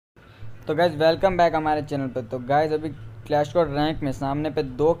तो guys welcome back हमारे channel पे। तो गाइज अभी क्लैश कोड रैंक में सामने पे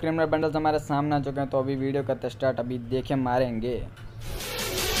 2 क्रिमिनल बंडल्स हमारे सामने आ चुके हैं। तो अभी वीडियो करते स्टार्ट, अभी देखे मारेंगे।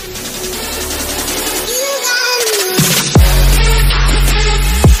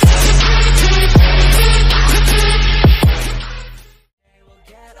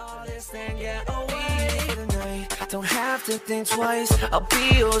 Don't have to think twice, I'll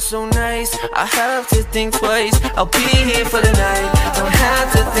be oh so nice. I have to think twice, I'll be here for the night. Don't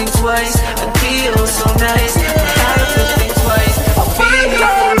have to think twice, I'll be oh so nice. I have to think twice, I'll be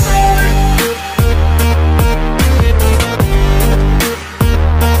here for the night.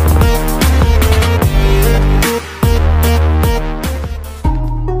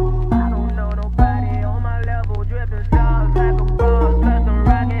 I don't know nobody on my level, dripping stars like a boss, plus I'm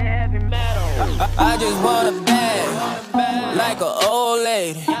rocking heavy metal. I just wanna like an old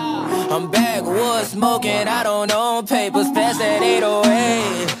lady. I'm backwoods smoking, I don't own papers, pass that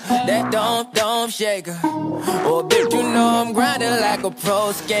 808. That don't shake her. Oh bitch, you know I'm grinding like a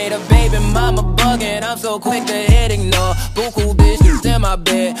pro skater. Baby mama bugging, I'm so quick to hit ignore. Buku bitches in my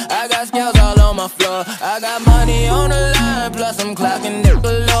bed, I got scales all on my floor. I got money on the line, plus I'm clocking it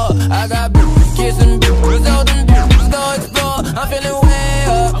galore. I got bitches kissing bitches, all them bitches go explore. I'm feeling way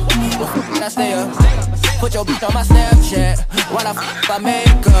up, I stay up. Put your bitch on my Snapchat while I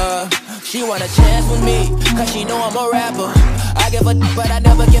make her. She want a chance with me, cause she know I'm a rapper. I give a but I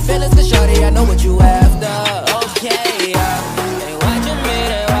never get feelings, cause shorty, I know what you after. Okay, they watching me,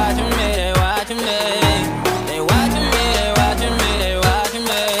 they watching me, they watching me. They watching me, they watching me, they watching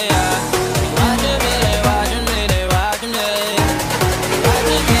me. They watching me, they watching me, they watching me. They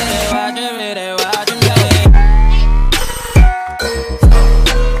watching me, they watching me, they watching me.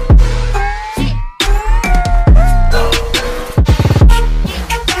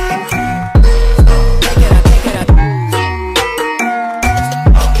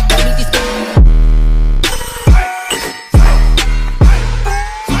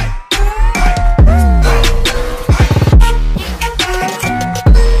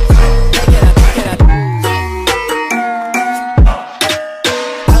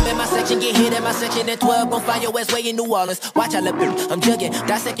 New Orleans, watch I look, I'm jugging.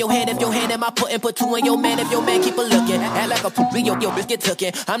 Dissect your hand if your hand am I putting, put two in your man if your man keep a looking. Act like a poopy, yo bitch get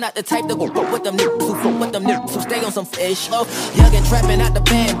tookin'. I'm not the type to go with them niggas who fuck with them niggas who stay on some fish. Oh, young and trapping out the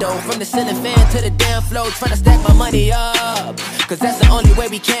bando, from the ceiling fan to the damn floor, trying to stack my money up, cause that's the only way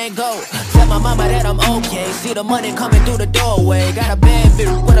we can go. Tell my mama that I'm okay, see the money coming through the doorway. Got a bad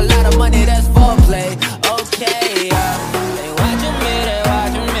bitch with a lot of money, that's foreplay. Okay, they watching me, they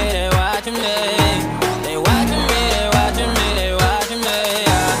watching me, they watching me.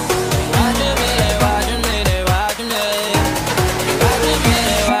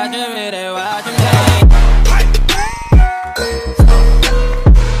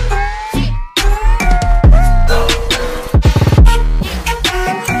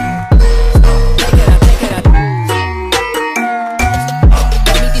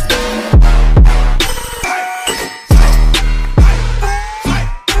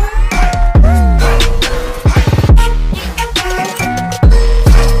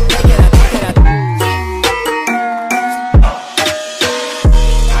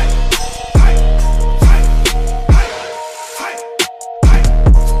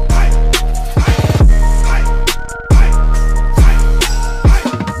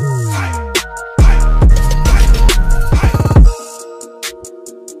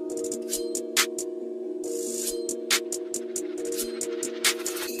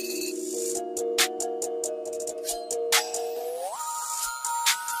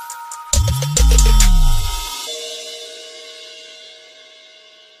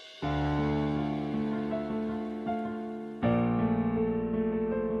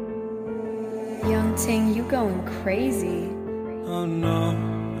 Young Ting, you going crazy. Oh no,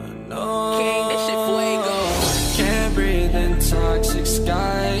 no. King, this shit fuego. Can't breathe in toxic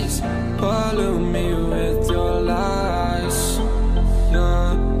skies. Pollute me with your lies.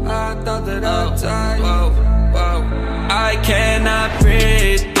 Yeah, I thought that I'd die. Whoa, whoa. I cannot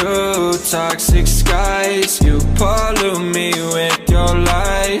breathe through toxic skies. You pollute me with your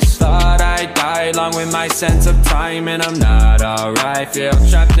lies. Thought I'd die along with my sense of time, and I'm not alright. Feel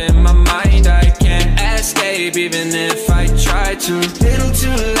trapped in my mind, I can't escape even if I try to. Little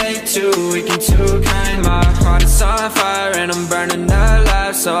too late, too weak and too kind. My heart is on fire and I'm burning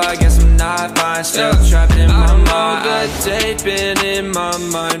alive, so I guess I'm not fine. Still trapped in my mind. That date been in my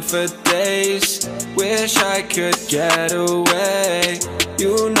mind for days. Wish I could get away.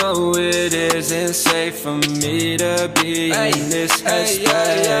 You know it isn't safe for me to be in this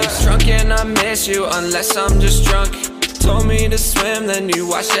headspace. Drunk and I miss you unless I'm just drunk. Told me to swim, then you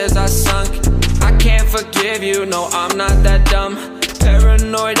watched as I sunk. I can't forgive you, no, I'm not that dumb.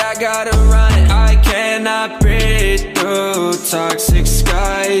 Paranoid, I gotta run. I cannot breathe through toxic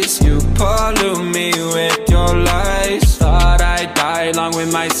skies. You pollute me with your lies. Thought I'd die along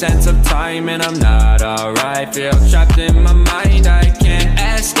with my sense of time, and I'm not alright. Feel trapped in my mind, I can't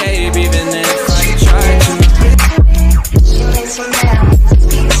escape even if I try to.